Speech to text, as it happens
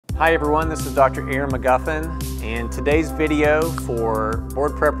Hi everyone, this is Dr. Aaron McGuffin, and today's video for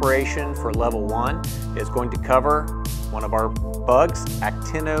board preparation for level 1 is going to cover one of our bugs,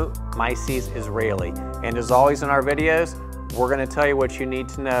 Actinomyces israelii. And as always in our videos, we're going to tell you what you need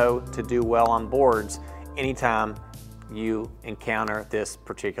to know to do well on boards anytime you encounter this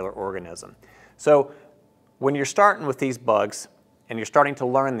particular organism. So when you're starting with these bugs and you're starting to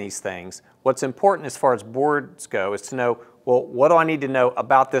learn these things, what's important as far as boards go is to know, well, what do I need to know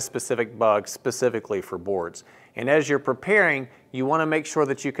about this specific bug specifically for boards? And as you're preparing, you want to make sure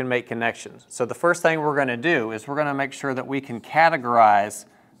that you can make connections. So the first thing we're going to do is we're going to make sure that we can categorize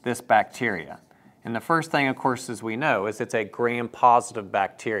this bacteria. And the first thing, of course, as we know, is it's a gram-positive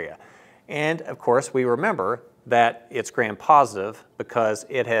bacteria. And of course, we remember that it's gram-positive because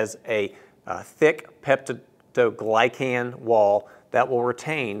it has a thick peptidoglycan wall that will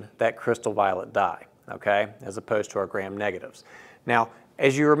retain that crystal violet dye, okay, as opposed to our gram-negatives. Now,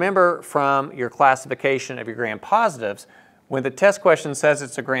 as you remember from your classification of your gram-positives, when the test question says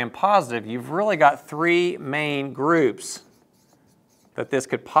it's a gram-positive, you've really got three main groups that this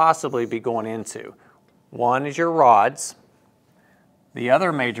could possibly be going into. One is your rods. The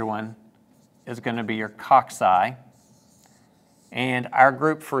other major one is going to be your cocci. And our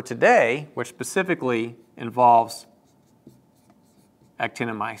group for today, which specifically involves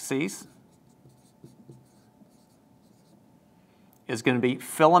Actinomyces, is going to be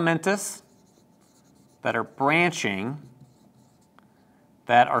filamentous, that are branching,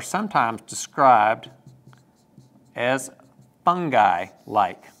 that are sometimes described as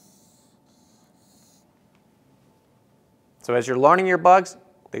fungi-like. So as you're learning your bugs,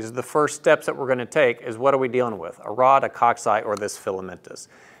 these are the first steps that we're going to take is what are we dealing with? A rod, a cocci, or this filamentous.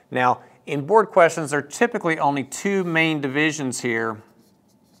 Now, in board questions, there are typically only two main divisions here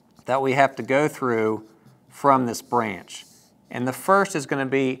that we have to go through from this branch. And the first is going to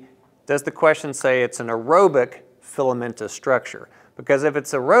be, does the question say it's an aerobic filamentous structure? Because if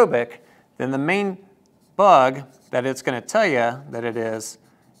it's aerobic, then the main bug that it's going to tell you that it is,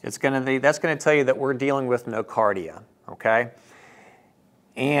 that's going to tell you that we're dealing with nocardia, okay?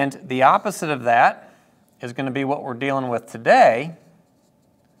 And the opposite of that is going to be what we're dealing with today,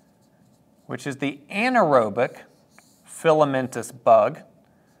 which is the anaerobic filamentous bug,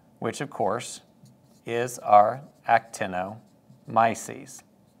 which of course is our Actinomyces.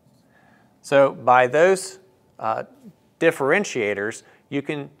 So by those differentiators, you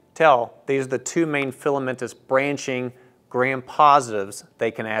can tell these are the two main filamentous branching gram-positives they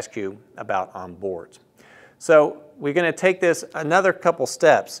can ask you about on boards. So we're going to take this another couple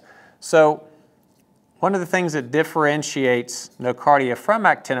steps. So one of the things that differentiates nocardia from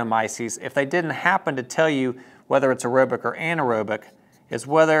Actinomyces, if they didn't happen to tell you whether it's aerobic or anaerobic, is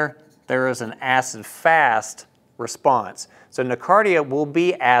whether there is an acid-fast response. So nocardia will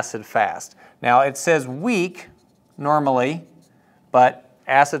be acid-fast. Now it says weak normally, but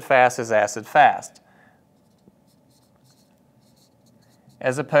acid-fast is acid-fast,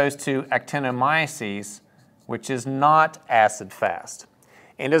 as opposed to Actinomyces, which is not acid-fast.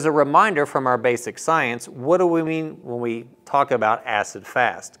 And as a reminder from our basic science, what do we mean when we talk about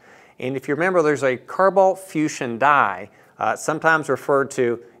acid-fast? And if you remember, there's a cobalt fuchsin dye, sometimes referred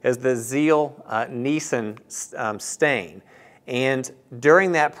to as the Zeal-Neeson stain. And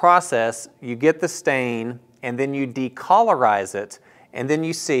during that process, you get the stain, and then you decolorize it, and then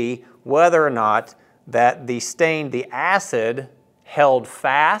you see whether or not that the stain, the acid, held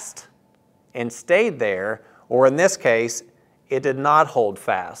fast and stayed there, or in this case, it did not hold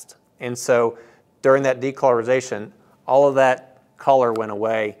fast. And so during that decolorization, all of that color went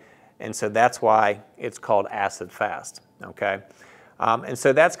away, and so that's why it's called acid-fast, okay? And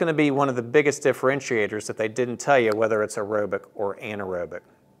so that's going to be one of the biggest differentiators that they didn't tell you whether it's aerobic or anaerobic.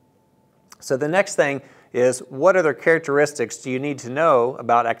 So the next thing is, what other characteristics do you need to know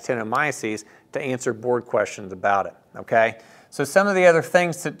about Actinomyces to answer board questions about it, okay? So some of the other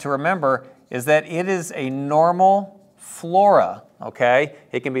things to remember is that it is a normal flora, okay?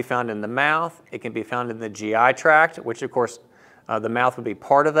 It can be found in the mouth, it can be found in the GI tract, which of course the mouth would be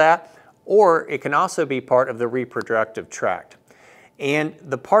part of that, or it can also be part of the reproductive tract. And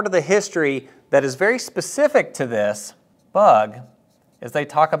the part of the history that is very specific to this bug is they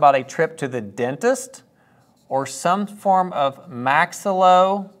talk about a trip to the dentist or some form of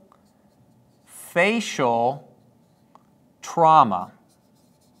maxillofacial trauma.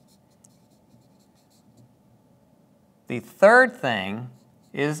 The third thing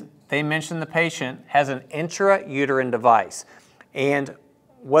is they mention the patient has an intrauterine device. And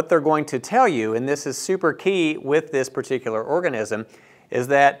what they're going to tell you, and this is super key with this particular organism, is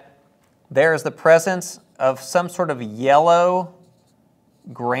that there is the presence of some sort of yellow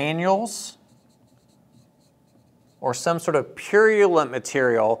granules or some sort of purulent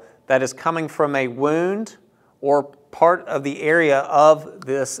material that is coming from a wound or part of the area of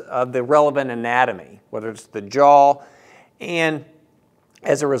the relevant anatomy, whether it's the jaw. And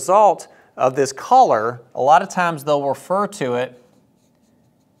as a result of this color, a lot of times they'll refer to it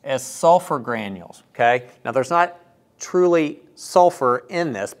as sulfur granules, okay? Now there's not truly sulfur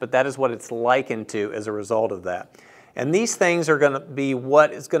in this, but that is what it's likened to as a result of that. And these things are going to be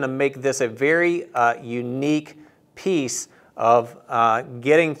what is going to make this a very unique piece of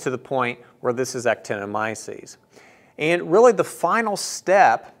getting to the point where this is Actinomyces. And really the final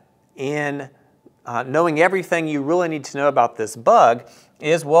step in knowing everything you really need to know about this bug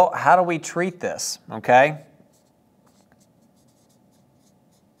is, well, how do we treat this, okay?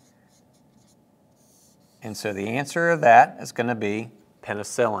 And so the answer to that is going to be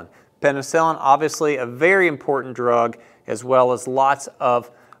penicillin. Penicillin, obviously a very important drug, as well as lots of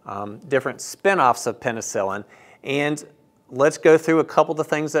different spin-offs of penicillin. And let's go through a couple of the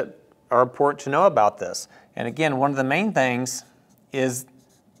things that are important to know about this. And again, one of the main things is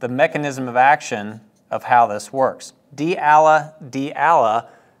the mechanism of action of how this works. D-alla,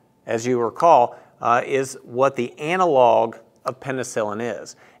 as you recall, is what the analog of penicillin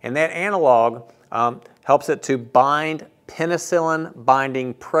is. And that analog helps it to bind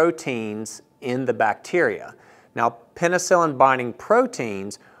penicillin-binding proteins in the bacteria. Now, penicillin-binding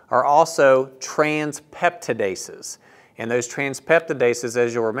proteins are also transpeptidases. And those transpeptidases,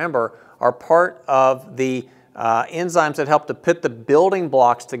 as you'll remember, are part of the enzymes that help to put the building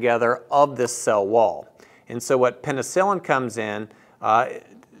blocks together of this cell wall. And so what penicillin comes in,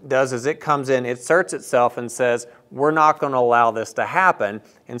 does is it comes in, it asserts itself and says, we're not going to allow this to happen.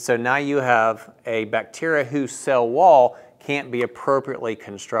 And so now you have a bacteria whose cell wall can't be appropriately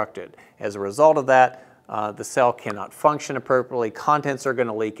constructed. As a result of that, the cell cannot function appropriately, contents are going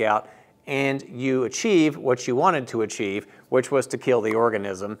to leak out, and you achieve what you wanted to achieve, which was to kill the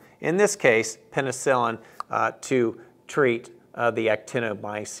organism. In this case, penicillin to treat the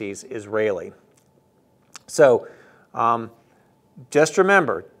Actinomyces israelii. So just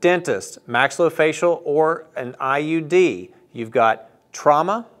remember, dentist, maxillofacial, or an IUD, you've got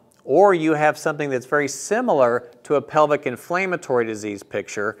trauma, or you have something that's very similar to a pelvic inflammatory disease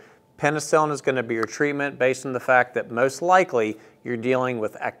picture. Penicillin is going to be your treatment based on the fact that most likely you're dealing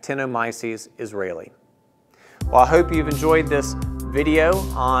with Actinomyces israelii. Well, I hope you've enjoyed this video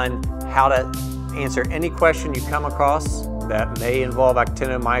on how to answer any question you come across that may involve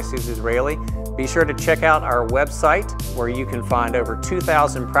Actinomyces israelii. Be sure to check out our website where you can find over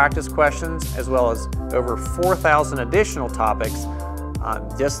 2,000 practice questions as well as over 4,000 additional topics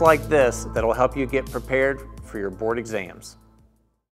just like this that will help you get prepared for your board exams.